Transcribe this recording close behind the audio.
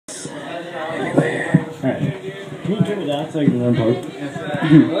Me too, that's like the part.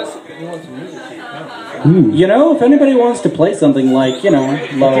 You know, if anybody wants to play something like, you know,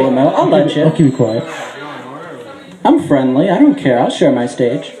 low amount, I'll let you. I'll keep it quiet. I'm friendly, I don't care, I'll share my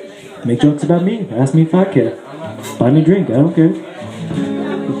stage. Make jokes about me, ask me if I care. Buy me a drink, I don't care.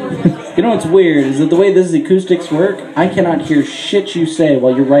 You know what's weird, is that the way this acoustics work, I cannot hear shit you say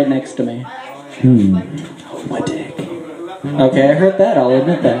while you're right next to me. Oh, my dick. Okay, I heard that, I'll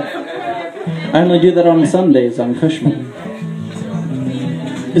admit that. I only do that on Sundays on Cushman.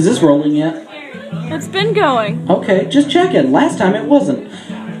 Is this rolling yet? It's been going. Okay, just checking. Last time it wasn't.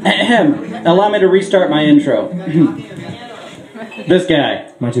 Ahem. Allow me to restart my intro. This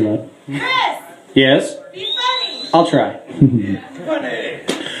guy. Am I too loud? Kris! Yes? Be funny! I'll try. Funny!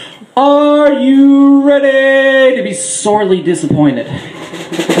 Are you ready to be sorely disappointed?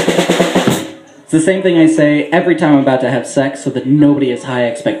 It's the same thing I say every time I'm about to have sex so that nobody has high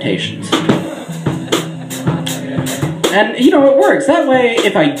expectations. And, you know, it works. That way,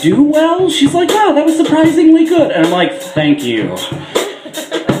 if I do well, she's like, wow, that was surprisingly good. And I'm like, thank you.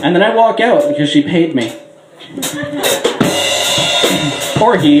 And then I walk out because she paid me.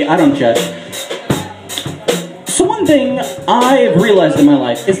 Or he, I don't judge. So one thing I've realized in my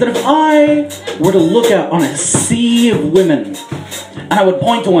life is that if I were to look out on a sea of women, and I would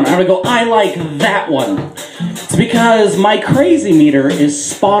point to one, and I would go, I like that one. It's because my crazy meter is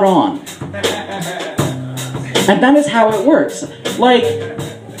spot on. And that is how it works. Like,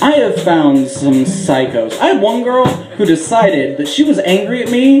 I have found some psychos. I had one girl who decided that she was angry at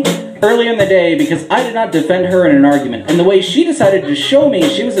me early in the day because I did not defend her in an argument. And the way she decided to show me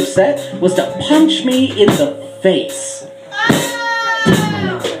she was upset was to punch me in the face.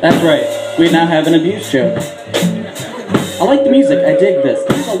 That's right. We now have an abuse joke. I like the music. I dig this.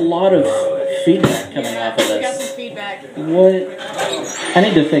 There's a lot of feedback coming off of this. I got some feedback. What? I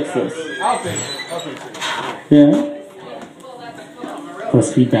need to fix this. I'll fix it. Yeah?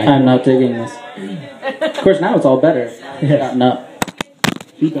 Plus feedback. I'm not digging this. Of course, now it's all better. Yeah. No.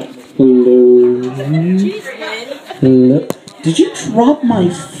 Feedback. Hello. Jeez, Hello. Did you drop my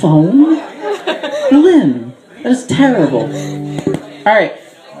phone? Lynn, that is terrible. Alright,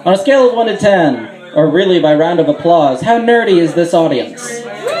 on a scale of 1 to 10, or really by round of applause, how nerdy is this audience?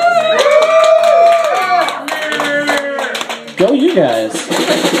 Go you guys.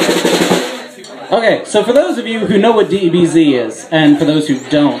 Okay, so for those of you who know what DBZ is, and for those who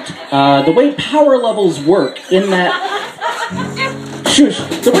don't, the way power levels work in that... Shush!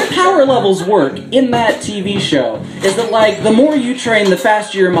 The way power levels work in that TV show is that, like, the more you train, the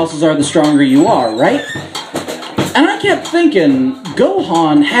faster your muscles are, the stronger you are, right? And I kept thinking,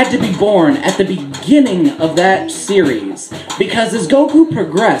 Gohan had to be born at the beginning of that series, because as Goku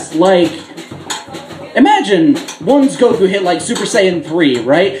progressed, like... Imagine, once Goku hit like Super Saiyan 3,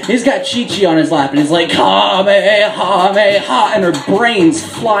 right? He's got Chi-Chi on his lap, and he's like, Kamehameha, and her brains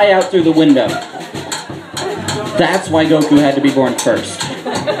fly out through the window. That's why Goku had to be born first.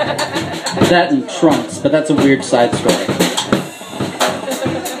 That and Trunks, but that's a weird side story.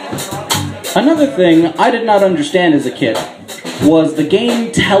 Another thing I did not understand as a kid was the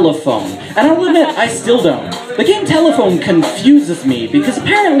game Telephone. And I'll admit, I still don't. The game Telephone confuses me, because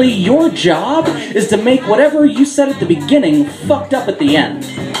apparently your job is to make whatever you said at the beginning fucked up at the end.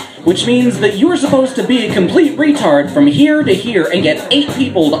 Which means that you're supposed to be a complete retard from here to here and get 8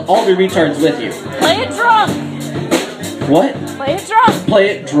 people to all be retards with you. Play it drunk! What? Play it drunk! Play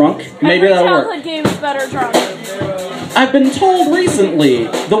it drunk? Maybe that'll work. Every childhood game is better drunk. I've been told recently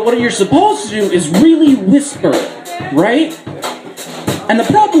that what you're supposed to do is really whisper, right? And the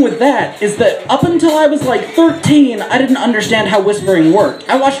problem with that is that up until I was like 13, I didn't understand how whispering worked.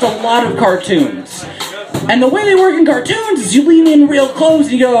 I watched a lot of cartoons. And the way they work in cartoons is you lean in real close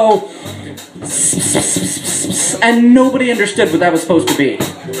and you go... And nobody understood what that was supposed to be.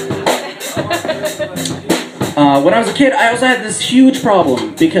 When I was a kid, I also had this huge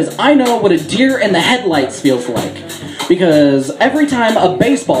problem, because I know what a deer in the headlights feels like. Because every time a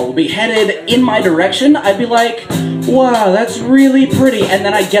baseball would be headed in my direction, I'd be like, wow, that's really pretty, and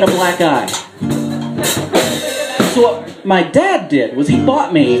then I'd get a black eye. So what my dad did was he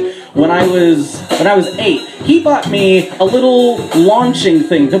bought me, when I was 8, he bought me a little launching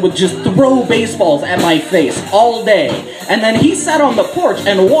thing that would just throw baseballs at my face all day. And then he sat on the porch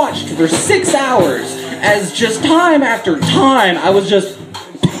and watched for 6 hours as just time after time I was just...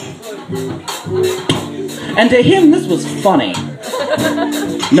 And to him, this was funny.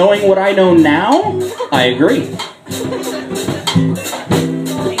 Knowing what I know now, I agree.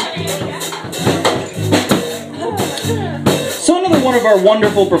 So another one of our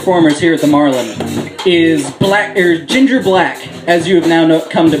wonderful performers here at the Marlin is Ginger Black, as you have now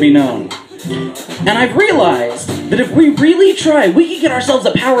come to be known. And I've realized that if we really try, we can get ourselves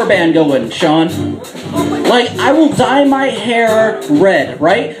a power band going, Sean. Like, I will dye my hair red,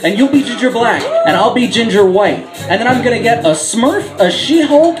 right? And you'll be Ginger Black, and I'll be Ginger White. And then I'm gonna get a Smurf, a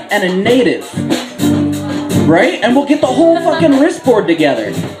She-Hulk, and a Native. Right? And we'll get the whole fucking wrist board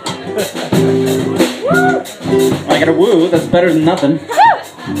together. I got a woo, that's better than nothing.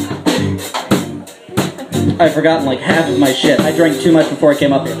 I've forgotten like half of my shit. I drank too much before I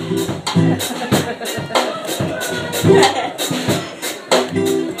came up here.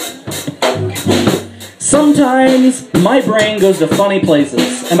 Sometimes my brain goes to funny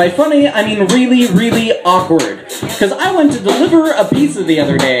places. And by funny, I mean really, really awkward. Because I went to deliver a pizza the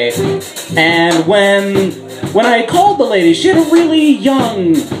other day, and when I called the lady, she had a really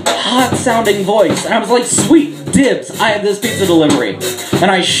young, hot-sounding voice, and I was like, sweet, dibs, I have this pizza delivery.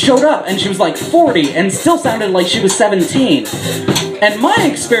 And I showed up, and she was like 40, and still sounded like she was 17. And my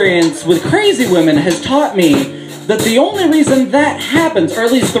experience with crazy women has taught me that the only reason that happens, or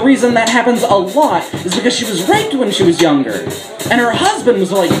at least the reason that happens a lot, is because she was raped when she was younger. And her husband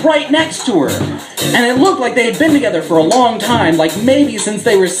was like right next to her. And it looked like they had been together for a long time, like maybe since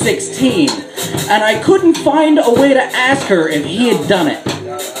they were 16. And I couldn't find a way to ask her if he had done it.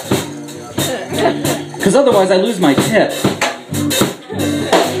 Because otherwise I lose my tip.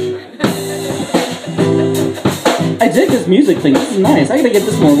 I dig this music thing, this is nice. I gotta get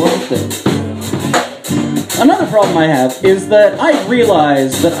this more often. Another problem I have is that I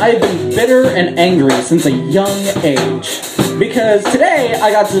realize that I've been bitter and angry since a young age. Because today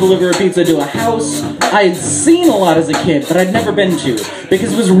I got to deliver a pizza to a house I had seen a lot as a kid, but I'd never been to.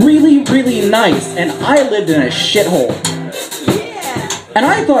 Because it was really, really nice, and I lived in a shithole. And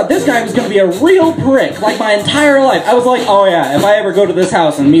I thought this guy was going to be a real prick, like my entire life. I was like, oh yeah, if I ever go to this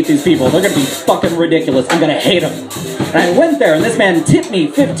house and meet these people, they're going to be fucking ridiculous. I'm going to hate them. And I went there, and this man tipped me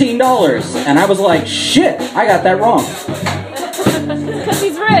 $15. And I was like, shit, I got that wrong. Because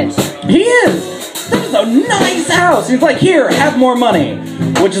he's rich. He is! This is a nice house! He's like, here, have more money.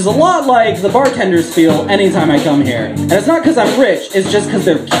 Which is a lot like the bartenders feel anytime I come here. And it's not because I'm rich, it's just because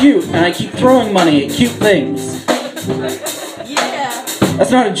they're cute, and I keep throwing money at cute things. Yeah.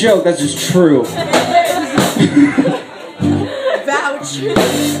 That's not a joke, that's just true. Vouch.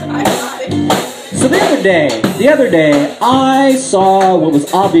 So the other day, I saw what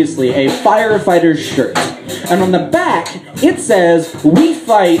was obviously a firefighter's shirt. And on the back, it says, "We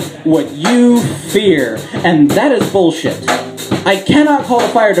fight what you fear." And that is bullshit. I cannot call the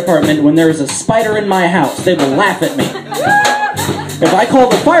fire department when there is a spider in my house. They will laugh at me. If I call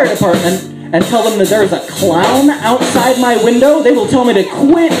the fire department and tell them that there is a clown outside my window, they will tell me to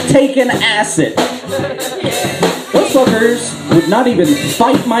quit taking acid. Those fuckers would not even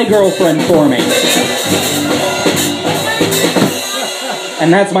fight my girlfriend for me.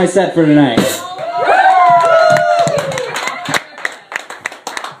 And that's my set for tonight.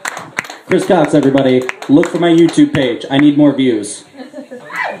 Kris Cox, everybody. Look for my YouTube page. I need more views. Thank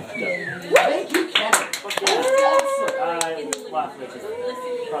you, Kevin.